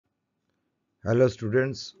Hello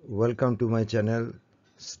students, welcome to my channel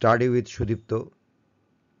Study with Sudipto.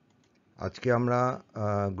 আজকে আমরা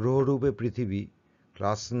গ্রহরূপে পৃথিবী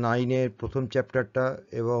ক্লাস 9 এর প্রথম চ্যাপ্টারটা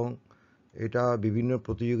এবং এটা বিভিন্ন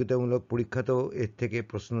প্রতিযোগিতামূলক পরীক্ষাতেও এর থেকে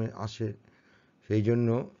প্রশ্ন আসে। সেই জন্য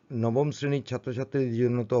নবম শ্রেণীর ছাত্রছাত্রীদের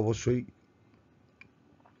জন্য তো অবশ্যই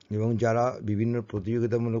এবং যারা বিভিন্ন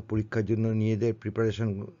প্রতিযোগিতামূলক পরীক্ষার জন্য নিজেদের প্রিপারেশন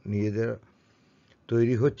নিজেদের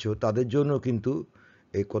তৈরি হচ্ছে তাদের জন্য কিন্তু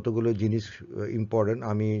এই কতগুলো জিনিস ইম্পর্টেন্ট।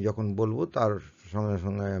 আমি যখন বলবো তার সঙ্গে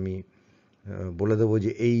সঙ্গে আমি বলে দেবো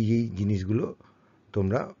যে এই জিনিসগুলো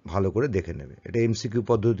তোমরা ভালো করে দেখে নেবে। এটা এমসিকিউ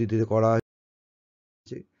পদ্ধতিতে করা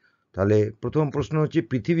আছে। তাহলে প্রথম প্রশ্ন হচ্ছে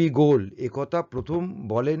পৃথিবী গোল একথা প্রথম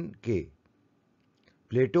বলেন কে?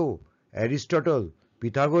 Plato, Aristotle,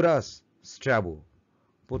 Pythagoras, Strabo.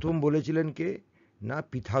 প্রথম বলেছিলেন কে? না,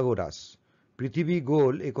 পিথাগোরাস। পৃথিবী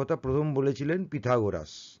গোল একথা প্রথম বলেছিলেন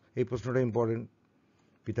পিথাগোরাস। এই প্রশ্নটা ইম্পর্টেন্ট।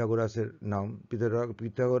 পিথাগোরাসের নাম,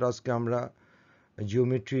 পিথাগোরাসকে আমরা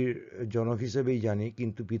জিওমেট্রির জনক হিসেবেই জানি,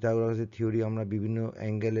 কিন্তু পিথাগোরাসের থিওরি আমরা বিভিন্ন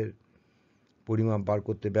অ্যাঙ্গেলের পরিমাপ বার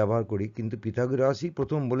করতে ব্যবহার করি, কিন্তু পিথাগোরাসই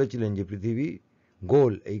প্রথম বলেছিলেন যে পৃথিবী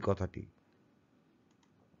গোল এই কথাটি।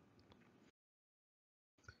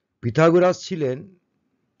 পিথাগোরাস ছিলেন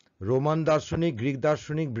রোমান দার্শনিক, গ্রিক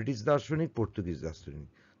দার্শনিক, ব্রিটিশ দার্শনিক, পর্তুগিজ দার্শনিক।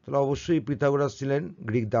 তাহলে অবশ্যই পিথাগোরাস ছিলেন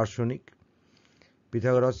গ্রিক দার্শনিক।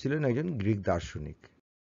 পিথাগোরাস ছিলেন একজন গ্রিক দার্শনিক।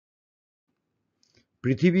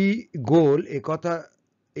 পৃথিবী গোল একথা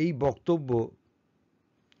এই বক্তব্য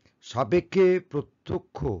সাপেক্ষে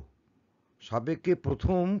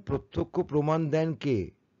প্রথম প্রত্যক্ষ প্রমাণ দেন কে?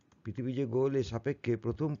 পৃথিবী যে গোল এ সাপেক্ষে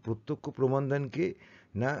প্রথম প্রত্যক্ষ প্রমাণ দেন কে?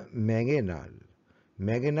 না, ম্যাগেনাল।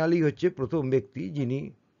 ম্যাগেনালই হচ্ছে প্রথম ব্যক্তি যিনি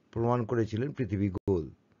প্রমাণ করেছিলেন পৃথিবী গোল।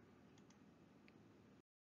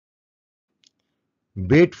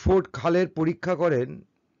 বেডফোর্ড খালের পরীক্ষা করেন।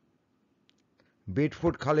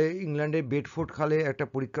 বেডফোর্ড খালে, ইংল্যান্ডের বেডফোর্ড খালে একটা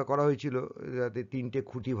পরীক্ষা করা হয়েছিল, যাতে 3টে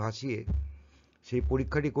খুঁটি ভাসিয়ে সেই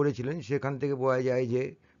পরীক্ষাটি করেছিলেন। সেখান থেকে বোঝা যায় যে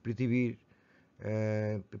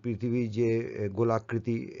পৃথিবীর যে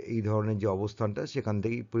গোলাকৃতি এই ধরনের যে অবস্থানটা, সেখান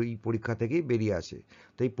থেকেই এই পরীক্ষা থেকেই বেরিয়ে আসে।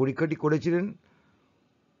 তো এই পরীক্ষাটি করেছিলেন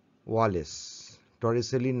ওয়ালেস।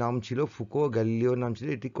 টরেসেলির নাম ছিল ফুকো, গ্যালিলিওর নাম ছিল,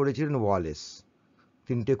 এটি করেছিলেন ওয়ালেস।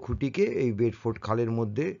 3টে খুঁটিকে এই বেডফোর্ড খালের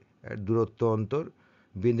মধ্যে দূরত্ব অন্তর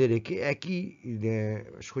বেঁধে রেখে একই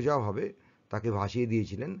সোজাভাবে তাকে ভাসিয়ে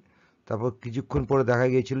দিয়েছিলেন। তারপর কিছুক্ষণ পরে দেখা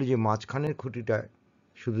গিয়েছিল যে মাঝখানের খুঁটিটা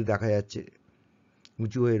শুধু দেখা যাচ্ছে,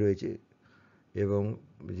 উঁচু হয়ে রয়েছে, এবং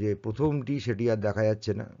যে প্রথমটি সেটি আর দেখা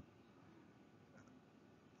যাচ্ছে না।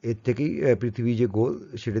 এর থেকেই পৃথিবী যে গোল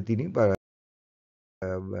সেটা তিনি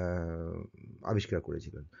আবিষ্কার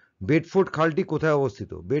করেছিলেন। বেডফোর্ড খালটি কোথায়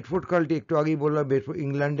অবস্থিত? বেডফোর্ড খালটি একটু আগেই বললাম,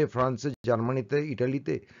 ইংল্যান্ডে, ফ্রান্সে, জার্মানিতে,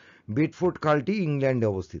 ইটালিতে। বেডফোর্ড খালটি ইংল্যান্ডে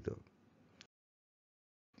অবস্থিত।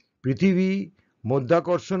 পৃথিবী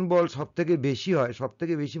মধ্যাকর্ষণ বল সবথেকে বেশি হয়,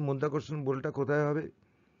 সবথেকে বেশি মধ্যাকর্ষণ বলটা কোথায় হবে?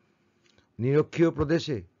 নিরক্ষীয়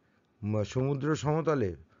প্রদেশে, সমুদ্র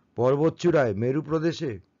সমতলে, পর্বতচূড়ায়, মেরু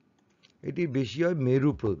প্রদেশে? এটি বেশি হয়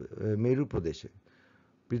মেরু প্রদেশে।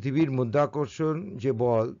 পৃথিবীর মধ্যাকর্ষণ যে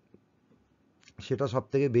বল সেটা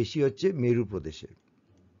সবথেকে বেশি হচ্ছে মেরু প্রদেশে।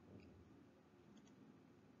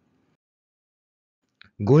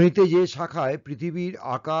 গণিতে যে শাখায় পৃথিবীর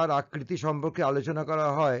আকার আকৃতি সম্পর্কে আলোচনা করা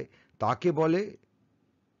হয় তাকে বলে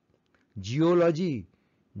জিওলজি,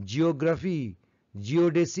 জিওগ্রাফি,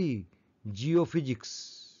 জিওডেসি, জিওফিজিক্স।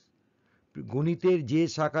 গণিতের যে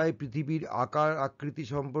শাখায় পৃথিবীর আকার আকৃতি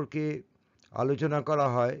সম্পর্কে আলোচনা করা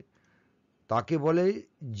হয় তাকে বলে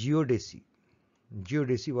জিওডেসি।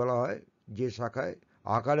 জিওডেসি বলা হয় যে শাখায়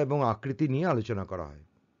আকার এবং আকৃতি নিয়ে আলোচনা করা হয়।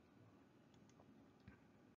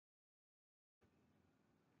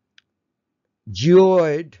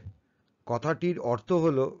 জিওয়েড কথাটির অর্থ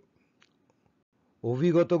হল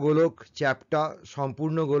অভিগত গোলক, চ্যাপ্টা,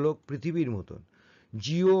 সম্পূর্ণ গোলক, পৃথিবীর মতন।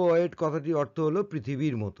 জিওয়েড কথাটির অর্থ হল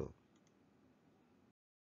পৃথিবীর মতো।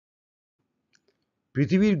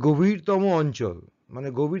 পৃথিবীর গভীরতম অঞ্চল, মানে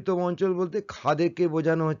গভীরতম অঞ্চল বলতে খাদকে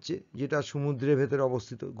বোঝানো হচ্ছে, যেটা সমুদ্রের ভেতরে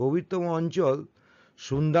অবস্থিত। গভীরতম অঞ্চল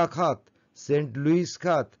সুন্দা খাত, সেন্ট লুইস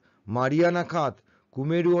খাত, মারিয়ানা খাত,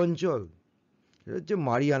 কুমেরু অঞ্চল। এটা হচ্ছে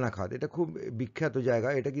মারিয়ানা খাত। এটা খুব বিখ্যাত জায়গা,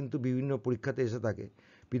 এটা কিন্তু বিভিন্ন পরীক্ষাতে এসে থাকে।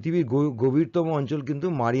 পৃথিবীর গভীরতম অঞ্চল কিন্তু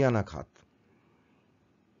মারিয়ানা খাত।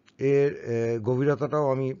 এর গভীরতাটাও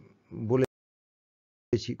আমি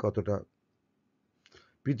বলেছি কতটা।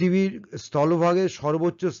 পৃথিবীর স্থলভাগের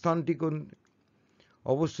সর্বোচ্চ স্থানটি কোন?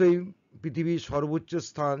 অবশ্যই পৃথিবীর সর্বোচ্চ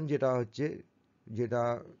স্থান যেটা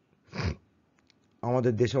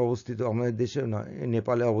আমাদের দেশে অবস্থিত, আমাদের দেশে নয়,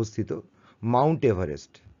 নেপালে অবস্থিত, মাউন্ট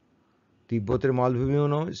এভারেস্ট। তিব্বতের মালভূমিও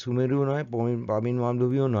নয়, সুমেরুও নয়, পামিন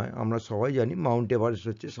মালভূমিও নয়। আমরা সবাই জানি মাউন্ট এভারেস্ট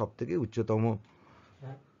হচ্ছে সবথেকে উচ্চতম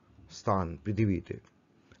স্থান পৃথিবীতে,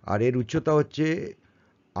 আর এর উচ্চতা হচ্ছে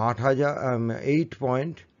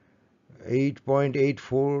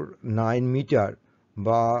 8.849 মিটার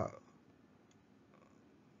বা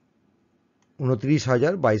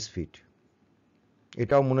 29,022 ফিট।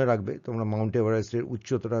 এটাও মনে রাখবে তোমরা, মাউন্ট এভারেস্টের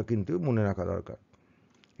উচ্চতাটা কিন্তু মনে রাখা দরকার।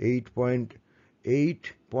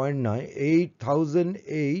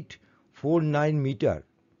 8.849 মিটার,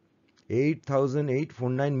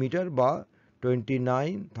 8,849 মিটার বা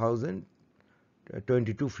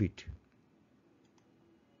 29,022 ফিট।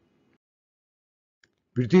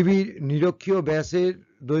 পৃথিবীর নিরক্ষীয় ব্যাসের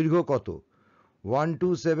দৈর্ঘ্য কত?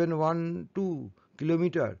 12712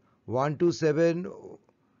 কিলোমিটার,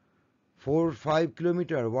 12745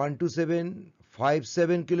 কিলোমিটার,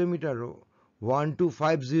 12757 কিলোমিটার,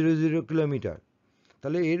 12500 কিলোমিটার।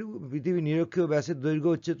 তাহলে এর পৃথিবীর নিরক্ষীয় ব্যাসের দৈর্ঘ্য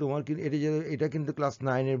হচ্ছে তোমার, এটা কিন্তু ক্লাস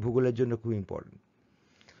 9-এর ভূগোলের জন্য খুব ইম্পর্টেন্ট।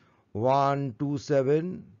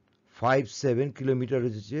 12757 কিলোমিটার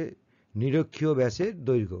হচ্ছে নিরক্ষীয় ব্যাসের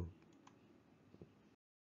দৈর্ঘ্য।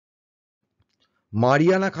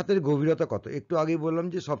 মারিয়ানা খাতের গভীরতা কত? একটু আগে বললাম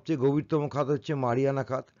যে সবচেয়ে গভীরতম খাত হচ্ছে মারিয়ানা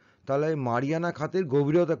খাত। তাহলে মারিয়ানা খাতের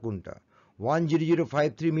গভীরতা কোনটা?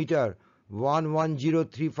 10053 মিটার,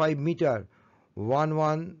 11035 মিটার,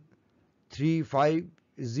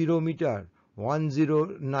 11350 মিটার,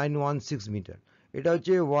 10916 মিটার। এটা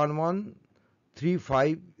হচ্ছে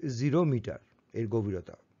 11350 মিটার এর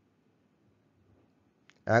গভীরতা,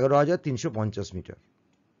 11,350 মিটার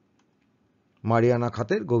মারিয়ানা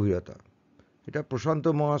খাতের গভীরতা। এটা প্রশান্ত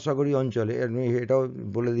মহাসাগরীয় অঞ্চলে, আমি এটাও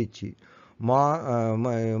বলে দিচ্ছি।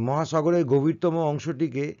 মহাসাগরের গভীরতম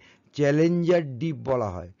অংশটিকে চ্যালেঞ্জার ডিপ বলা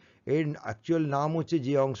হয়। এর অ্যাকচুয়াল নাম হচ্ছে,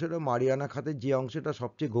 যে অংশটা মারিয়ানা খাতের যে অংশটা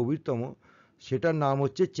সবচেয়ে গভীরতম, সেটার নাম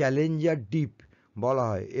হচ্ছে চ্যালেঞ্জার ডিপ বলা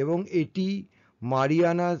হয়, এবং এটি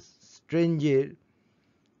মারিয়ানা ট্রেঞ্জের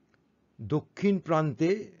দক্ষিণ প্রান্তে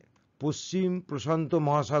পশ্চিম প্রশান্ত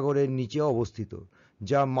মহাসাগরের নিচে অবস্থিত,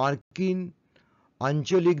 যা মার্কিন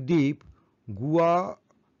আঞ্চলিক দ্বীপ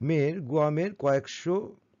গুয়ামের কয়েকশো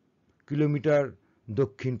কিলোমিটার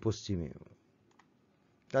দক্ষিণ পশ্চিমে।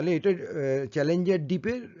 তাহলে এটা চ্যালেঞ্জার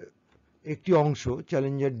দ্বীপের একটি অংশ।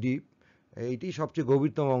 চ্যালেঞ্জার দ্বীপ এটি সবচেয়ে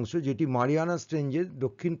গভীরতম অংশ, যেটি মারিয়ানা ট্রেঞ্জের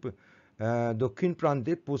দক্ষিণ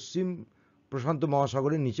প্রান্তে পশ্চিম প্রশান্ত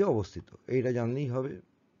মহাসাগরের নিচে অবস্থিত। এইটা জানলেই হবে।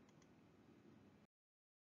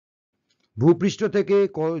 ভূপৃষ্ঠ থেকে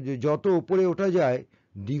যত উপরে ওঠা যায়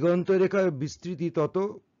দিগন্ত রেখার বিস্তৃতি তত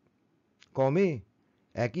কমে,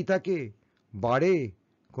 একই থাকে, বাড়ে,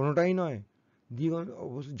 কোনোটাই নয়।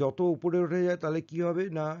 যত উপরে ওঠা যায় তাহলে কি হবে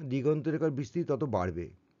না, দিগন্ত রেখার বিস্তৃতি তত বাড়বে।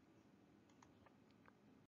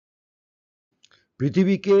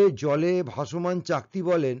 পৃথিবীকে জলে ভাসমান চাকতি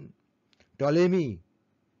বলেন টলেমি,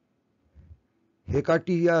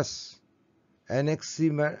 হেকাটিয়াস,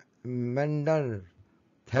 অ্যানেক্সিম্যান্ডার,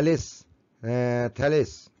 থ্যালেস।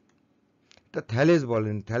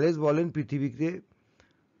 থ্যালেস বলেন পৃথিবীকে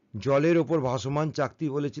জলের ওপর ভাসমান চাকতি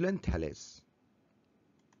বলেছিলেন থ্যালেস।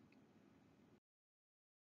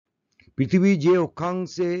 পৃথিবীর যে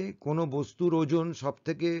অক্ষাংশে কোনো বস্তুর ওজন সব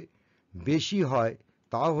থেকে বেশি হয়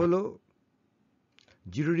তা হল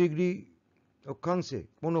 0 ডিগ্রি অক্ষাংশে।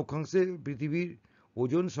 কোন অক্ষাংশে পৃথিবীর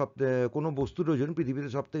ওজন কোনো বস্তুর ওজন পৃথিবীতে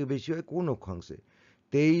সব থেকে বেশি হয় কোন অক্ষাংশে?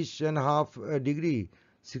 23.5 ডিগ্রি,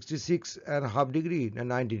 66.5 ডিগ্রি না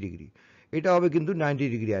 90 ডিগ্রি? এটা হবে কিন্তু 90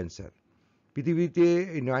 ডিগ্রি অ্যান্সার। পৃথিবীতে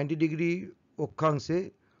 90 ডিগ্রি অক্ষাংশে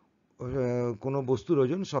কোনো বস্তুর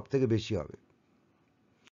ওজন সব থেকে বেশি হবে।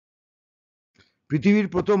 পৃথিবীর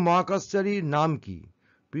প্রথম মহাকাশচারীর নাম কি?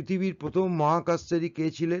 পৃথিবীর প্রথম মহাকাশচারী কে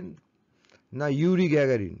ছিলেন? না, ইউরি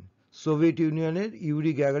গ্যাগারিন। সোভিয়েত ইউনিয়নের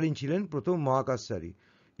ইউরি গ্যাগারিন ছিলেন প্রথম মহাকাশচারী।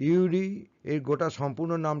 ইউরি এর গোটা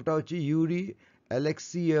সম্পূর্ণ নামটা হচ্ছে ইউরি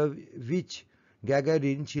অ্যালেক্সিয়েভিচ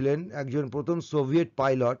গ্যাগারিন। ছিলেন একজন প্রথম সোভিয়েত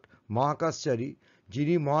পাইলট, মহাকাশচারী,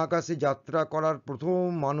 যিনি মহাকাশে যাত্রা করার প্রথম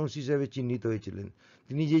মানুষ হিসেবে চিহ্নিত হয়েছিলেন।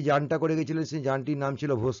 তিনি যে যানটা করে গেছিলেন সেই যানটির নাম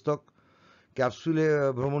ছিল ভোস্তক। ক্যাপসুলে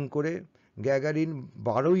ভ্রমণ করে গ্যাগারিন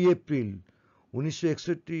 12 এপ্রিল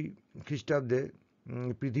 1961 খ্রিস্টাব্দে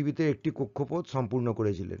পৃথিবীতে একটি কক্ষপথ সম্পূর্ণ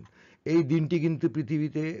করেছিলেন। এই দিনটি কিন্তু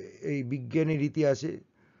পৃথিবীতে এই বিজ্ঞানের ইতিহাসে,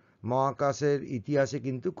 মহাকাশের ইতিহাসে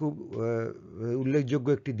কিন্তু খুব উল্লেখযোগ্য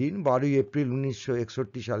একটি দিন। 12 এপ্রিল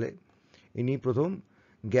 1961 সালে ইনি প্রথম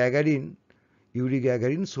ইউরি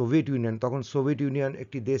গ্যাগারিন, সোভিয়েত ইউনিয়ন, তখন সোভিয়েত ইউনিয়ন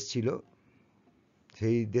একটি দেশ ছিল,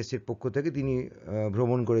 সেই দেশের পক্ষ থেকে তিনি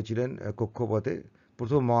ভ্রমণ করেছিলেন কক্ষপথে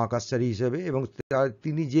প্রথম মহাকাশচারী হিসেবে, এবং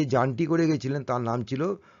তিনি যে যানটি করে গেছিলেন তার নাম ছিল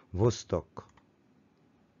ভোস্তক।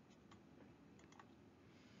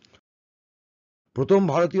 প্রথম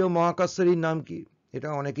ভারতীয় মহাকাশচারীর নাম কি? এটা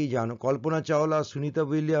অনেকেই জানো। Kalpana Chawla, Sunita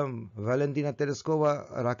William, Valentina Tereshkova,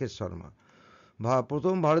 Rakesh Sharma.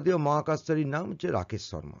 প্রথম ভারতীয় মহাকাশচারীর নাম হচ্ছে রাকেশ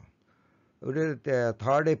শর্মা। ওটা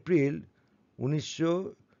 3 এপ্রিল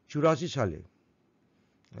 1984 সালে।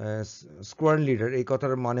 স্কোয়াড্রন লিডার, এই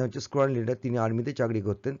কথার মানে হচ্ছে স্কোয়াড্রন লিডার, তিনি আর্মিতে চাকরি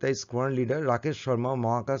করতেন, তাই স্কোয়াড্রন লিডার রাকেশ শর্মা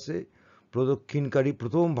মহাকাশে প্রদক্ষিণকারী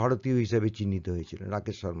প্রথম ভারতীয় হিসেবে চিহ্নিত হয়েছিলেন।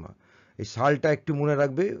 রাকেশ শর্মা। এই সালটা একটু মনে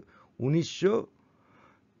রাখবে,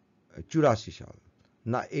 1984 সাল,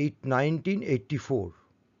 না 1984,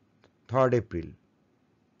 3 এপ্রিল।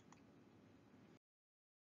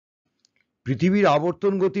 পৃথিবীর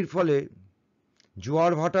আবর্তন গতির ফলে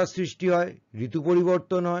জোয়ার ভাটার সৃষ্টি হয়, ঋতু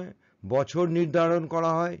পরিবর্তন হয়, বছর নির্ধারণ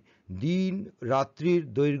করা হয়, দিন রাত্রির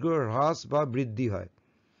দৈর্ঘ্য হ্রাস বা বৃদ্ধি হয়।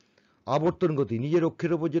 আবর্তন গতি, নিজের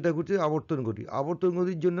অক্ষের ওপর যেটা ঘুরছে আবর্তন গতি। আবর্তন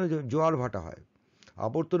গতির জন্য জোয়ার ভাটা হয়,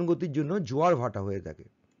 আবর্তন গতির জন্য জোয়ার ভাটা হয়ে থাকে।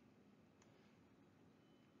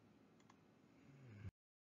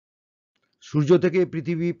 সূর্য থেকে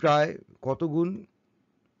পৃথিবী প্রায় কত গুণ?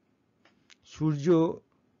 সূর্য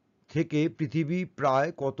থেকে পৃথিবী প্রায়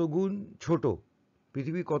কত গুণ ছোট?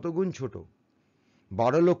 পৃথিবী কত গুণ ছোট?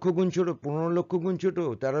 12 লক্ষ গুণ ছোট, 15 লক্ষ গুণ ছোট,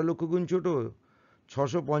 13 লক্ষ গুণ ছোট,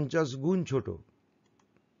 650 গুণ ছোট।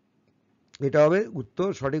 এটা হবে উত্তর,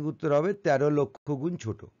 সঠিক উত্তর হবে 13 লক্ষ গুণ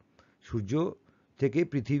ছোট। সূর্য থেকে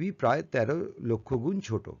পৃথিবী প্রায় 13 লক্ষ গুণ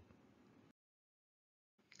ছোট।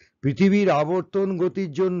 পৃথিবীর আবর্তন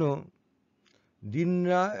গতির জন্য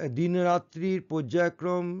দিন রাত্রির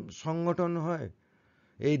পর্যায়ক্রম সংগঠন হয়।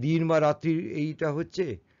 এই দিন বা রাত্রির এইটা হচ্ছে,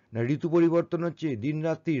 না ঋতু পরিবর্তন হচ্ছে, দিন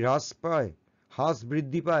রাত্রি হ্রাস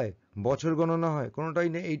বৃদ্ধি পায়, বছর গণনা হয়? কোনোটাই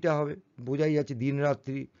নেই, এইটা হবে। বোঝাই যাচ্ছে দিন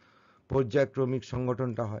রাত্রি পর্যায়ক্রমিক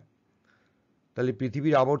সংগঠনটা হয়। তাহলে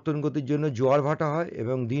পৃথিবীর আবর্তন গতির জন্য জোয়ার ভাটা হয়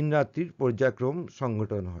এবং দিন রাত্রির পর্যায়ক্রম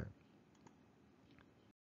সংগঠন হয়।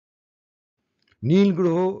 নীল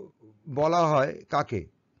গ্রহ বলা হয় কাকে?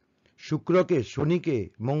 শুক্রকে, শনিকে,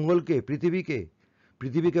 মঙ্গলকে, পৃথিবীকে?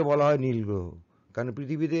 পৃথিবীকে বলা হয় নীল গ্রহ, কারণ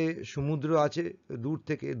পৃথিবীতে সমুদ্র আছে,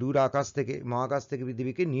 দূর আকাশ থেকে, মহাকাশ থেকে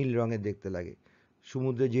পৃথিবীকে নীল রঙের দেখতে লাগে।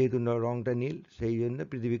 সমুদ্রে যেহেতু রংটা নীল, সেই জন্য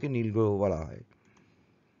পৃথিবীকে নীল গ্রহ বলা হয়।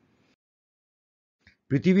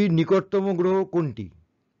 পৃথিবীর নিকটতম গ্রহ কোনটি?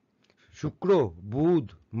 শুক্র, বুধ,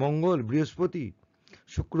 মঙ্গল, বৃহস্পতি?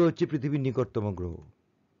 শুক্র হচ্ছে পৃথিবীর নিকটতম গ্রহ।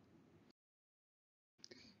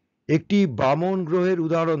 একটি বামন গ্রহের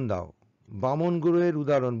উদাহরণ দাও। বামন গ্রহের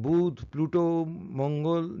উদাহরণ: বুধ, প্লুটো,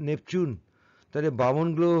 মঙ্গল, নেপচুন। তাহলে বামন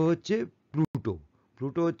গ্রহ হচ্ছে প্লুটো।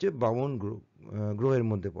 প্লুটো হচ্ছে বামন গ্রহের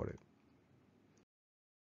মধ্যে পড়ে।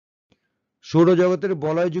 সৌরজগতের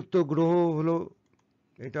বলয়যুক্ত গ্রহ হলো,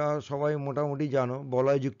 এটা সবাই মোটামুটি জানো,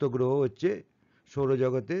 বলয়যুক্ত গ্রহ হচ্ছে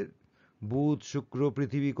সৌরজগতের বুধ, শুক্র,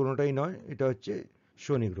 পৃথিবী কোনোটাই নয়, এটা হচ্ছে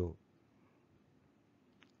শনি গ্রহ।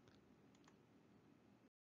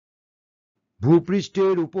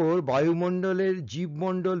 ভূপৃষ্ঠের উপর বায়ুমণ্ডলের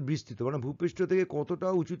জীবমণ্ডল বিস্তৃত, মানে ভূপৃষ্ঠ থেকে কতটা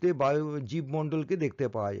উঁচুতে জীবমণ্ডলকে দেখতে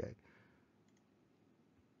পাওয়া যায়?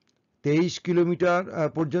 23 কিলোমিটার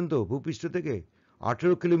পর্যন্ত ভূপৃষ্ঠ থেকে,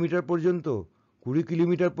 18 কিলোমিটার পর্যন্ত, 20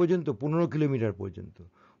 কিলোমিটার পর্যন্ত, 15 কিলোমিটার পর্যন্ত।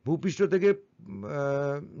 ভূপৃষ্ঠ থেকে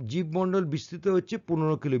জীবমণ্ডল বিস্তৃত হচ্ছে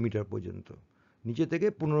 15 কিলোমিটার পর্যন্ত। নিচে থেকে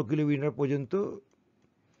 15 কিলোমিটার পর্যন্ত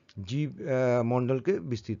জীবমণ্ডলকে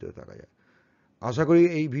বিস্তৃত থাকা যায়। আশা করি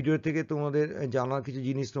এই ভিডিও থেকে তোমাদের জানার কিছু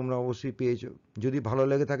জিনিস তোমরা অবশ্যই পেয়েছো। যদি ভালো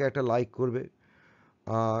লেগে থাকে একটা লাইক করবে,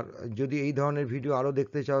 আর যদি এই ধরনের ভিডিও আরও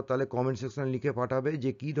দেখতে চাও তাহলে কমেন্ট সেকশনে লিখে পাঠাবে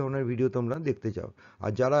যে কী ধরনের ভিডিও তোমরা দেখতে চাও।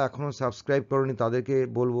 আর যারা এখনও সাবস্ক্রাইব করোনি তাদেরকে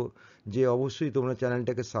বলবো যে অবশ্যই তোমরা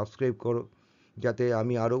চ্যানেলটাকে সাবস্ক্রাইব করো, যাতে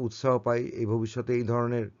আমি আরও উৎসাহ পাই এই ভবিষ্যতে এই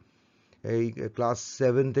ধরনের, এই ক্লাস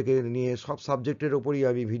 7 থেকে নিয়ে সব সাবজেক্টের ওপরই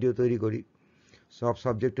আমি ভিডিও তৈরি করি, সব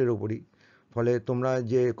সাবজেক্টের ওপরই। ফলে তোমরা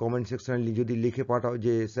যে কমেন্ট সেকশনে যদি লিখে পাঠাও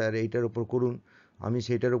যে স্যার এইটার ওপর করুন, আমি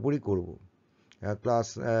সেইটার ওপরই করব। ক্লাস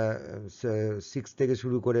 6 থেকে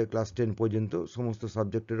শুরু করে ক্লাস 10 পর্যন্ত সমস্ত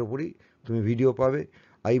সাবজেক্টের ওপরই তুমি ভিডিও পাবে।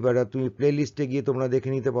 এইবার তুমি প্লে লিস্টে গিয়ে তোমরা দেখে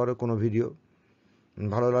নিতে পারো কোনো ভিডিও।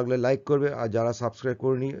 ভালো লাগলে লাইক করবে, আর যারা সাবস্ক্রাইব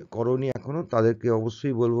করোনি এখনও তাদেরকে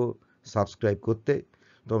অবশ্যই বলবো সাবস্ক্রাইব করতে।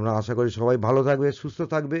 তোমরা আশা করি সবাই ভালো থাকবে, সুস্থ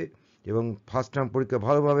থাকবে এবং ফার্স্ট টার্ম পরীক্ষা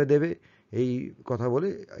ভালোভাবে দেবে, এই কথা বলে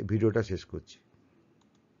ভিডিওটা শেষ করছি।